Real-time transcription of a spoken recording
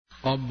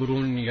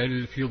قبر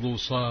يلفظ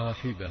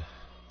صاحبه.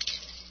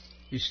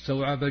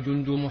 استوعب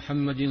جند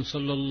محمد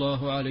صلى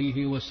الله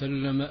عليه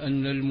وسلم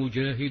أن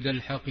المجاهد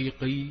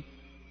الحقيقي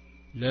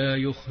لا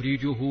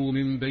يخرجه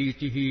من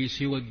بيته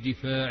سوى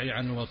الدفاع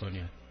عن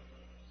وطنه،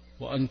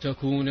 وأن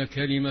تكون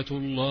كلمة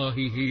الله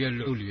هي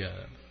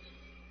العليا.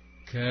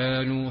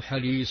 كانوا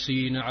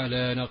حريصين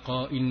على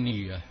نقاء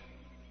النية،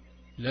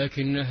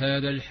 لكن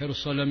هذا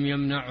الحرص لم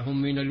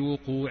يمنعهم من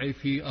الوقوع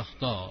في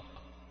أخطاء،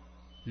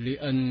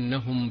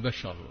 لأنهم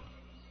بشر،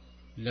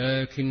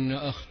 لكن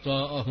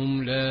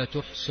أخطاءهم لا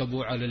تحسب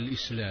على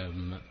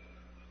الإسلام،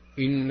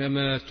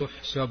 إنما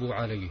تحسب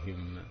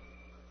عليهم،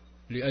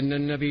 لأن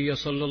النبي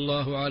صلى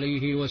الله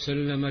عليه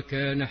وسلم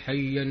كان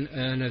حيا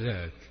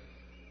آنذاك،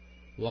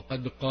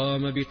 وقد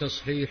قام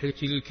بتصحيح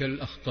تلك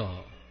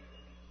الأخطاء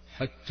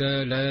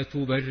حتى لا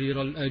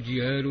تبرر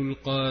الأجيال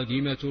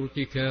القادمة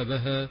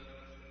ارتكابها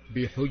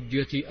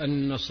بحجة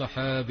أن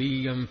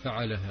صحابيا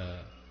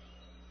فعلها.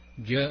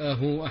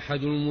 جاءه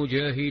أحد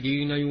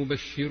المجاهدين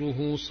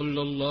يبشره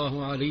صلى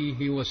الله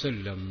عليه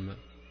وسلم،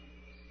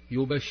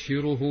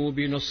 يبشره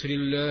بنصر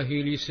الله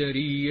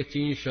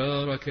لسرية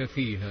شارك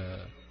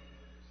فيها،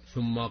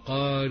 ثم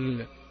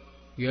قال: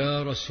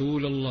 يا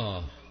رسول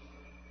الله،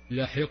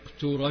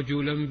 لحقت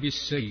رجلا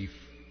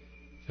بالسيف،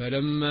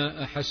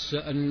 فلما أحس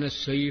أن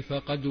السيف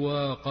قد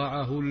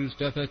واقعه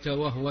التفت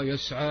وهو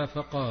يسعى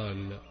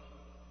فقال: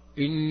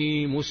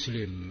 إني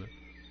مسلم،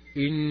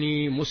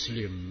 إني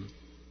مسلم،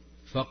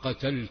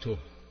 فقتلته.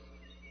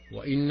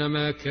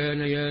 وإنما كان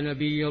يا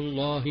نبي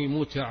الله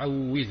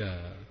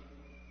متعوذا.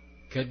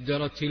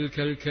 كدرت تلك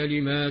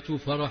الكلمات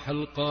فرح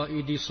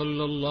القائد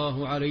صلى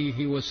الله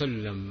عليه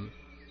وسلم،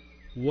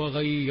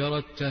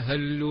 وغيرت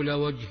تهلل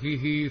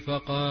وجهه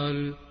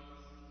فقال: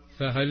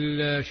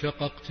 فهلا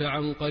شققت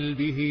عن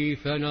قلبه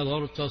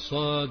فنظرت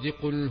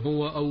صادق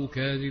هو أو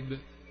كاذب؟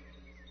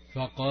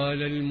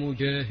 فقال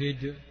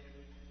المجاهد: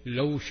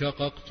 لو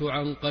شققت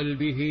عن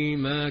قلبه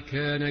ما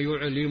كان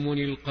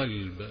يعلمني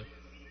القلب،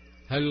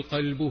 هل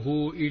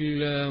قلبه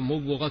إلا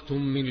مضغة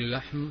من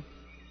لحم؟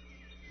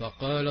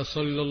 فقال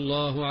صلى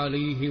الله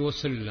عليه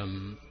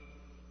وسلم: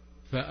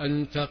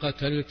 فأنت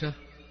قتلته؟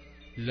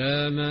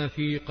 لا ما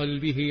في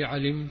قلبه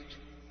علمت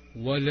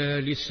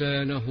ولا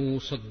لسانه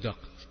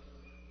صدقت.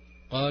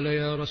 قال: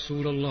 يا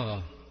رسول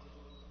الله،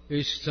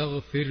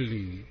 استغفر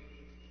لي.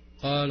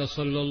 قال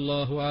صلى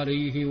الله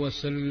عليه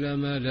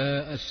وسلم: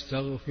 لا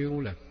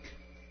أستغفر لك.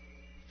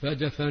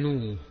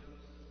 فدفنوه،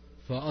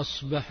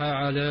 فأصبح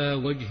على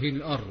وجه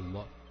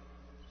الأرض.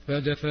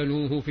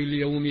 فدفنوه في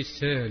اليوم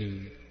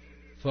الثاني،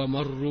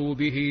 فمروا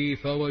به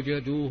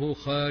فوجدوه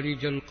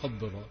خارج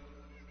القبر،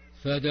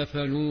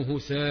 فدفنوه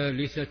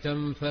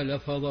ثالثة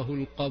فلفظه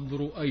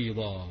القبر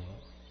أيضا.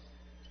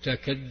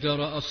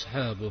 تكدر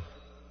أصحابه،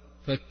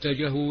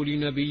 فاتجهوا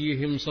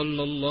لنبيهم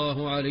صلى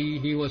الله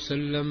عليه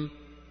وسلم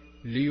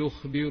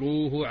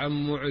ليخبروه عن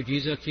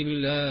معجزة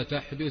لا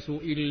تحدث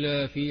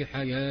إلا في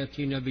حياة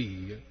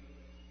نبي.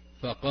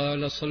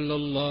 فقال صلى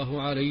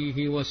الله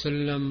عليه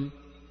وسلم: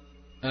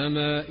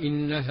 أما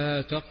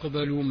إنها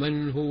تقبل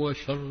من هو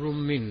شر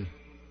منه،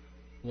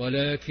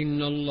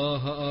 ولكن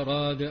الله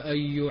أراد أن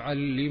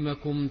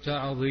يعلمكم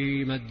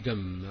تعظيم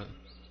الدم.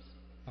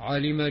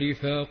 علم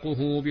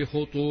رفاقه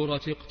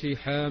بخطورة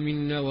اقتحام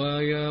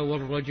النوايا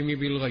والرجم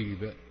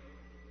بالغيب،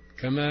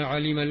 كما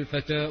علم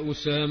الفتى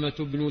أسامة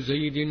بن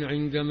زيد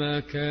عندما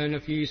كان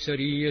في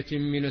سرية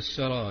من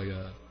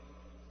السرايا،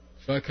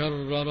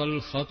 فكرر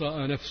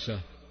الخطأ نفسه.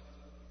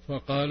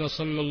 فقال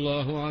صلى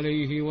الله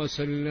عليه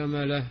وسلم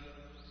له: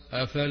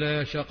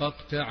 أفلا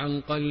شققت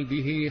عن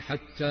قلبه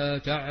حتى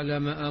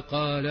تعلم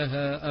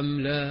أقالها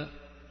أم لا؟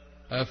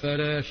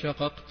 أفلا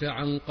شققت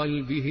عن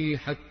قلبه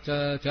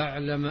حتى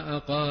تعلم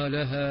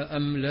أقالها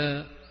أم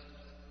لا؟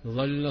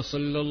 ظل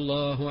صلى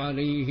الله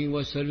عليه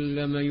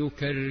وسلم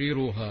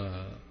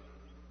يكررها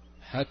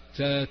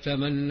حتى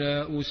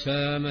تمنى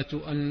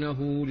أسامة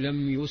أنه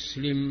لم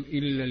يسلم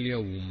إلا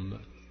اليوم.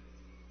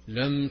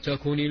 لم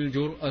تكن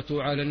الجرأة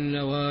على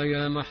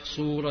النوايا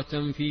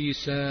محصورة في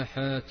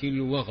ساحات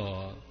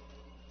الوغى،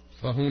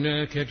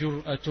 فهناك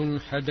جرأة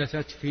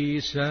حدثت في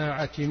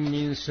ساعة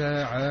من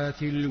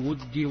ساعات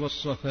الود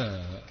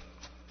والصفاء،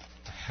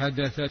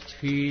 حدثت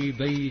في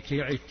بيت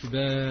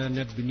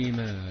عتبان بن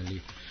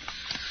مالك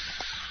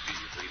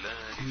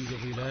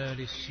في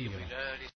ظلال السيرة.